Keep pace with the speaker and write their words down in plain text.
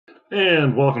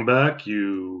And welcome back,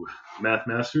 you math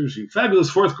masters, you fabulous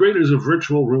fourth graders of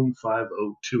Virtual Room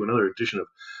 502, another edition of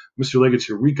Mr. Leggett's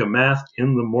Eureka Math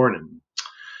in the Morning.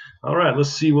 All right,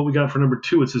 let's see what we got for number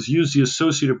 2. It says use the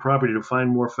associative property to find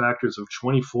more factors of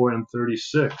 24 and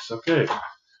 36. Okay,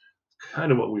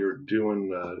 kind of what we were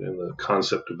doing in the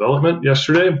concept development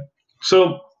yesterday.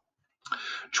 So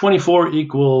 24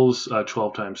 equals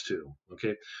 12 times 2.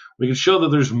 Okay, we can show that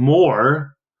there's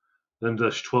more than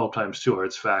just 12 times 2 are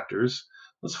its factors.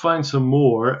 Let's find some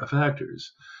more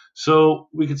factors. So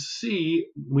we can see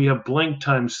we have blank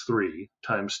times 3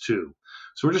 times 2.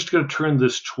 So we're just going to turn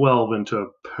this 12 into a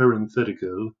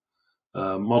parenthetical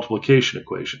multiplication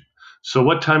equation. So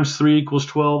what times 3 equals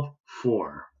 12?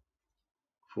 4.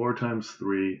 4 times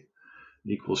 3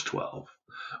 equals 12.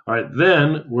 All right,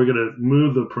 then we're going to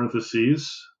move the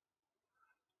parentheses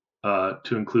to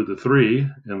include the 3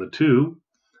 and the 2.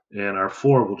 And our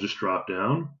 4 will just drop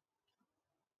down.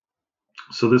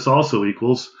 So this also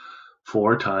equals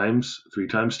 4 times 3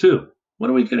 times 2. What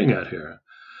are we getting at here?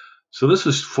 So this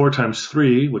is 4 times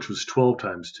 3, which was 12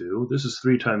 times 2. This is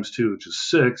 3 times 2, which is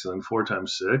 6, and then 4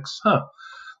 times 6.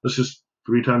 Let's just,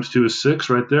 3 times 2 is 6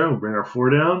 right there. We'll bring our 4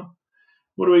 down.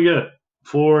 What do we get?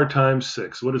 4 times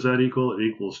 6. What does that equal? It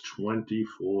equals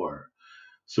 24.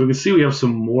 So we can see we have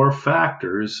some more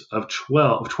factors of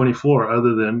 24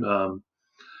 other than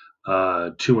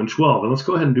 2 and 12. And let's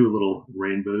go ahead and do a little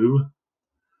rainbow,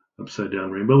 upside down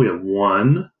rainbow. We have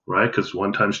 1, right, because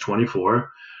 1 times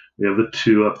 24. We have the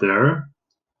 2 up there.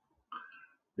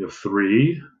 We have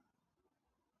 3.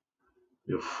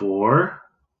 We have 4.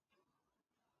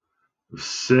 We have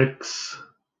 6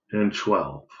 and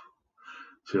 12.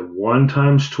 So we have 1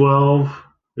 times 12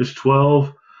 is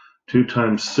 12. 2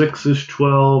 times 6 is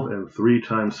 12, and 3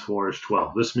 times 4 is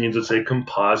 12. This means it's a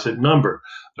composite number.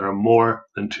 There are more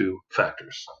than 2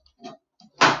 factors.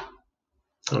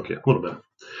 Okay, a little bit.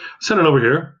 Send it over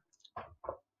here.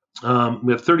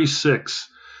 We have 36.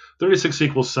 36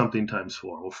 equals something times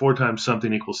 4. Well, 4 times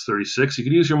something equals 36. You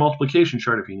can use your multiplication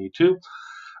chart if you need to.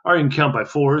 All right, you can count by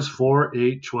 4s. 4,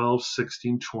 8, 12,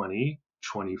 16, 20,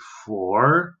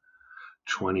 24.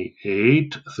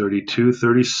 28, 32,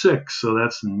 36. So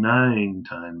that's 9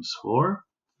 times 4.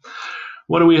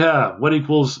 What do we have? What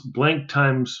equals blank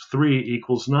times 3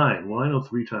 equals 9? Well, I know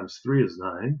 3 times 3 is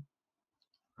 9,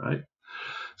 right?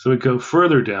 So we go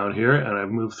further down here, and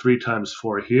I've moved 3 times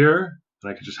 4 here,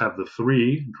 and I could just have the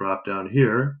 3 drop down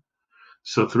here.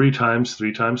 So 3 times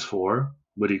 4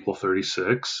 would equal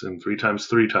 36, and 3 times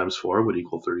 4 would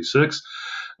equal 36.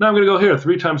 Now I'm going to go here.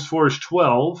 3 times 4 is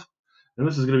 12. And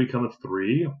this is going to become a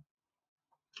 3,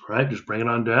 right? Just bring it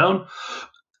on down.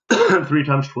 3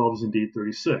 times 12 is indeed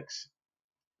 36.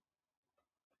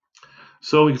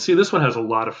 So we can see this one has a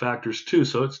lot of factors too,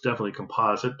 so it's definitely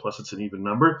composite, plus it's an even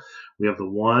number. We have the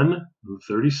 1,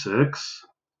 36.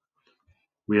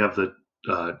 We have the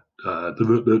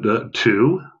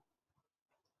 2.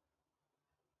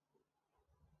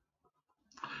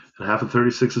 And half of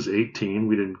 36 is 18.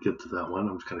 We didn't get to that one.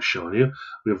 I'm just kind of showing you.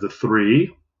 We have the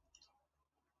 3.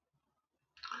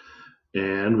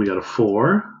 And we got a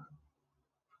 4.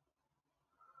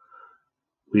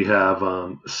 We have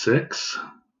 6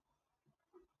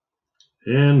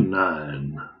 and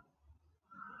 9.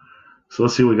 So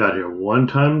let's see what we got here. 1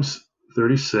 times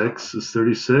 36 is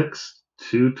 36.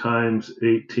 2 times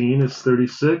 18 is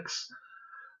 36.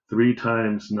 3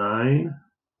 times 9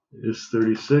 is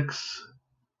 36.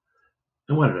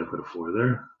 And why did I put a 4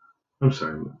 there? I'm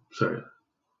sorry.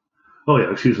 Oh,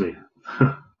 yeah, excuse me.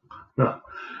 No.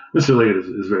 Mr. Leggett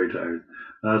is very tired.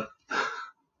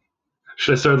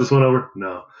 Should I start this one over?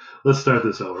 No. Let's start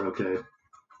this over, okay?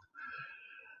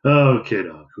 Okay,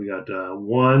 dog. We got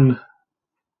 1,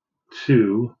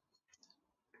 2,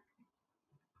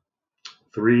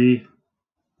 3,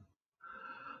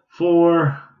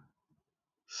 4,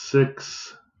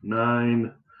 6,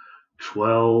 9,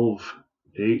 12,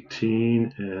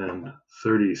 18, and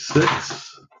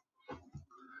 36.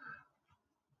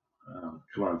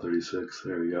 Come on, 36.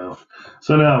 There we go.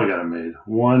 So now we got it made.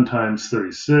 1 times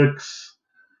 36,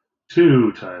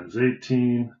 2 times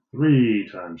 18, 3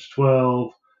 times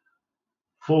 12,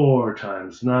 4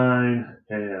 times 9,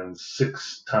 and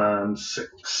 6 times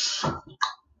 6.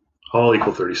 All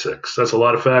equal 36. That's a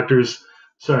lot of factors.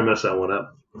 Sorry I messed that one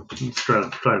up. Let's try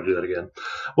to do that again.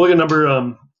 We'll get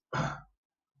number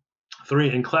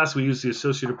 3. In class, we use the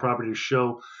associative property to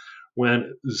show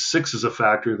when 6 is a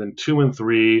factor, then 2 and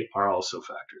 3 are also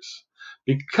factors.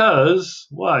 Because,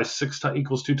 why? 6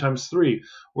 equals 2 times 3.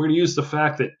 We're going to use the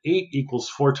fact that 8 equals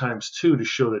 4 times 2 to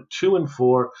show that 2 and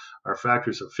 4 are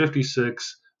factors of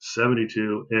 56,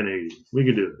 72, and 80. We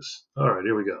can do this. All right,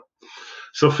 here we go.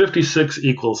 So 56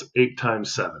 equals 8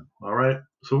 times 7. All right,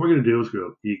 so what we're going to do is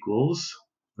go equals.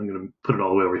 I'm going to put it all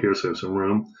the way over here so I have some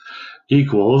room.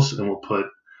 Equals, and we'll put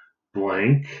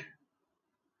blank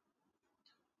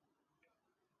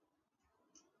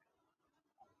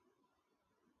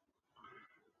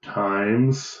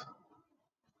times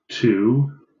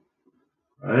 2,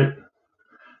 right?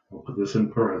 We'll put this in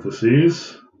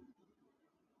parentheses,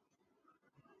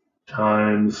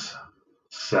 times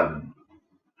 7.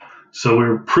 So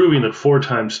we're proving that 4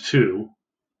 times 2,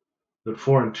 that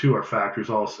 4 and 2 are factors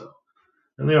also.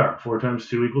 And they are. 4 times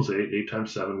 2 equals 8. 8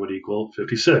 times 7 would equal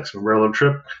 56. Remember our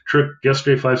little trick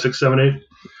yesterday, 5, 6, 7, 8?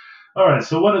 All right,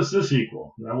 so what does this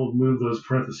equal? Now we'll move those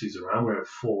parentheses around. We're at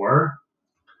 4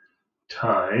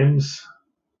 times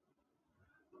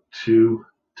 2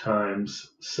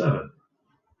 times 7.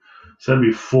 So that'd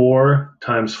be 4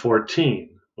 times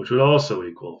 14, which would also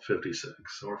equal 56.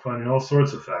 So we're finding all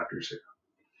sorts of factors here.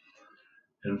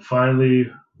 And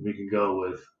finally, we can go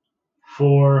with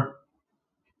 4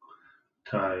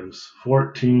 times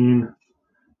 14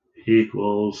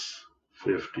 equals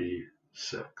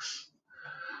 56.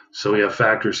 So we have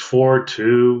factors 4,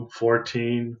 2,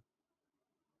 14,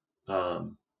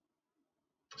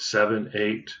 7,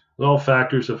 8, all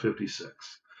factors of 56.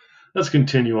 Let's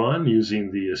continue on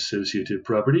using the associative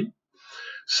property.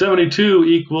 72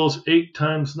 equals 8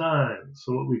 times 9.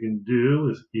 So what we can do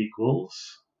is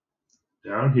equals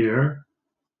down here.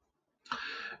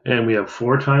 And we have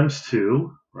 4 times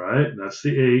 2, right? That's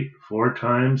the 8. 4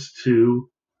 times 2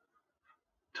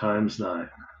 times 9.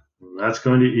 And that's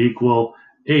going to equal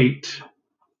 8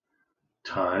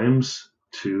 times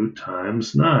 2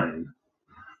 times 9,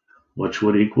 which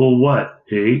would equal what?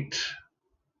 8.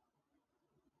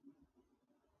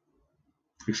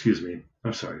 Excuse me.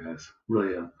 I'm sorry, guys.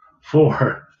 Really am.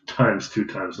 4 times 2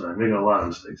 times 9. Making a lot of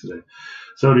mistakes today.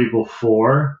 So it would equal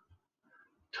 4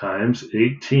 times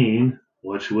 18,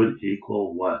 which would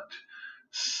equal what?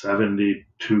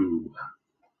 72.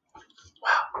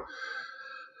 Wow.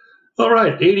 All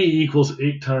right, 80 equals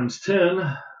 8 times 10.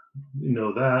 You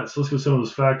know that. So let's see what some of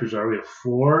those factors are. We have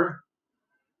 4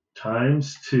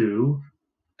 times 2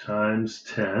 times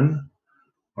 10.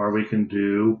 Or we can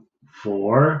do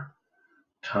 4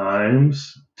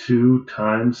 times 2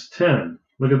 times 10.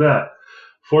 Look at that.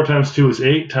 4 times 2 is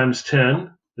 8 times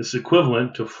 10. This is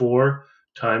equivalent to 4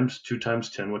 times 2 times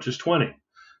 10, which is 20.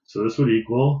 So this would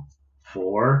equal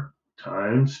 4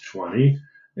 times 20,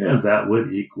 and that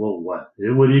would equal what?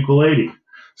 It would equal 80.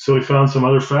 So we found some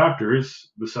other factors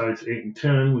besides 8 and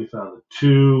 10. We found the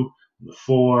 2, the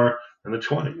 4, and the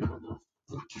 20.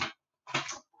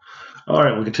 All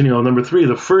right, we'll continue on number 3.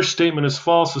 The first statement is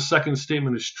false. The second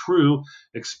statement is true.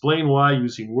 Explain why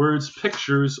using words,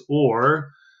 pictures,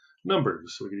 or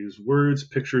numbers. So we can use words,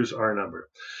 pictures, or number.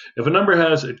 If a number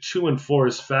has a 2 and 4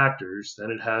 as factors, then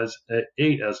it has an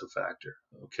 8 as a factor.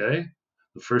 Okay?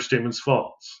 The first statement's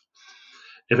false.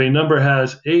 If a number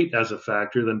has 8 as a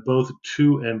factor, then both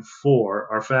 2 and 4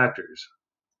 are factors.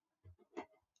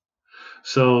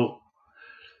 So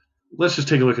let's just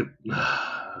take a look at,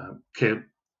 okay,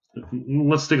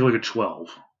 let's take a look at 12.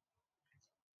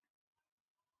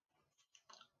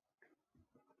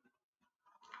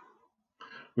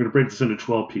 We're going to break this into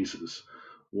 12 pieces.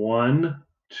 1,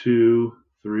 2,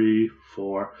 3,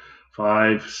 4,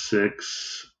 5,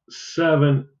 6,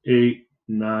 7, 8,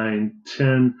 9,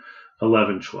 10,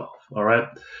 11, 12. All right.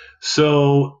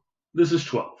 So this is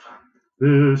 12.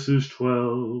 This is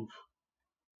 12.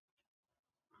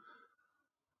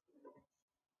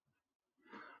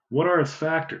 What are its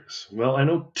factors? Well, I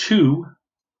know 2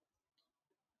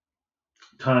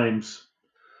 times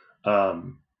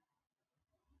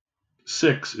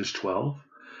 6 is 12.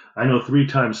 I know 3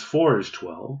 times 4 is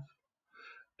 12.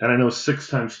 And I know 6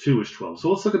 times 2 is 12. So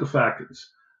let's look at the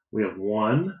factors. We have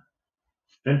 1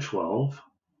 and 12,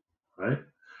 right?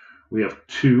 We have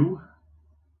 2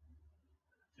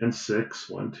 and 6.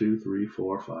 1, 2, 3,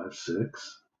 4, 5,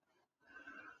 6.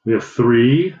 We have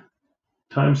 3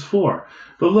 times 4.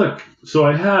 But look, so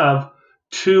I have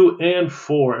 2 and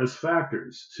 4 as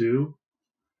factors. 2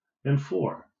 and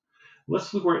 4.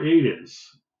 Let's look where 8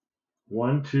 is.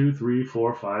 1, 2, 3,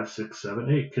 4, 5, 6, 7,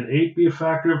 8. Can 8 be a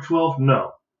factor of 12?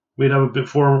 No. We'd have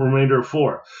a remainder of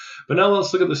 4. But now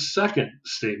let's look at the second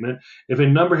statement. If a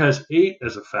number has 8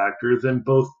 as a factor, then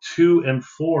both 2 and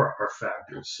 4 are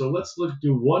factors. So let's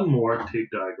do one more tape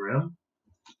diagram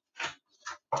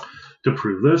to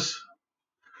prove this.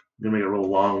 I'm going to make a real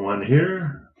long one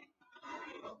here.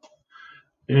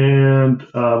 And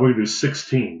we're going to do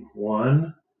 16.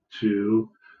 1, 2,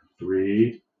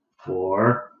 3,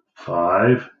 4,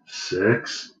 5,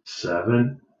 6,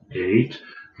 7, 8,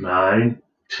 9,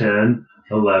 10,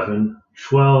 11,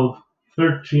 12,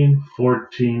 13,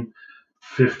 14,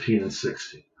 15, and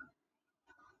 16.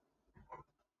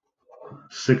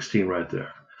 16 right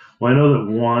there. Well, I know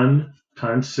that 1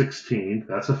 times 16,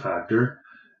 that's a factor.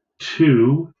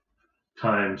 2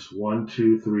 times 1,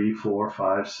 2, 3, 4,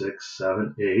 5, 6,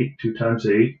 7, 8. 2 times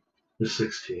 8 is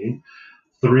 16.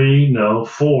 3, no.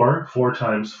 4. 4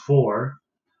 times 4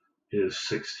 is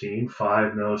 16.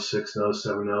 5, no. 6, no.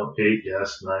 7, no. 8,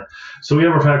 yes. 9. So we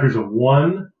have our factors of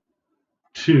 1,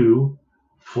 2,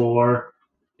 4,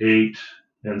 8,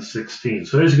 and 16.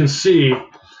 So as you can see,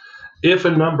 if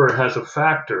a number has a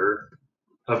factor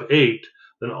of 8,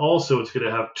 then also it's going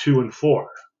to have 2 and 4,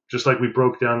 just like we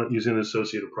broke down using the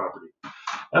associative property.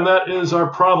 And that is our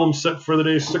problem set for the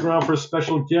day. Stick around for a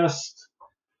special guest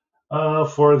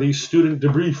for the student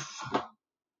debrief.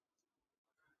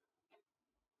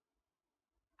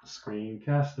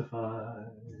 Screencastify.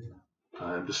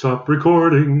 Time to stop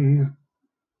recording.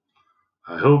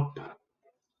 I hope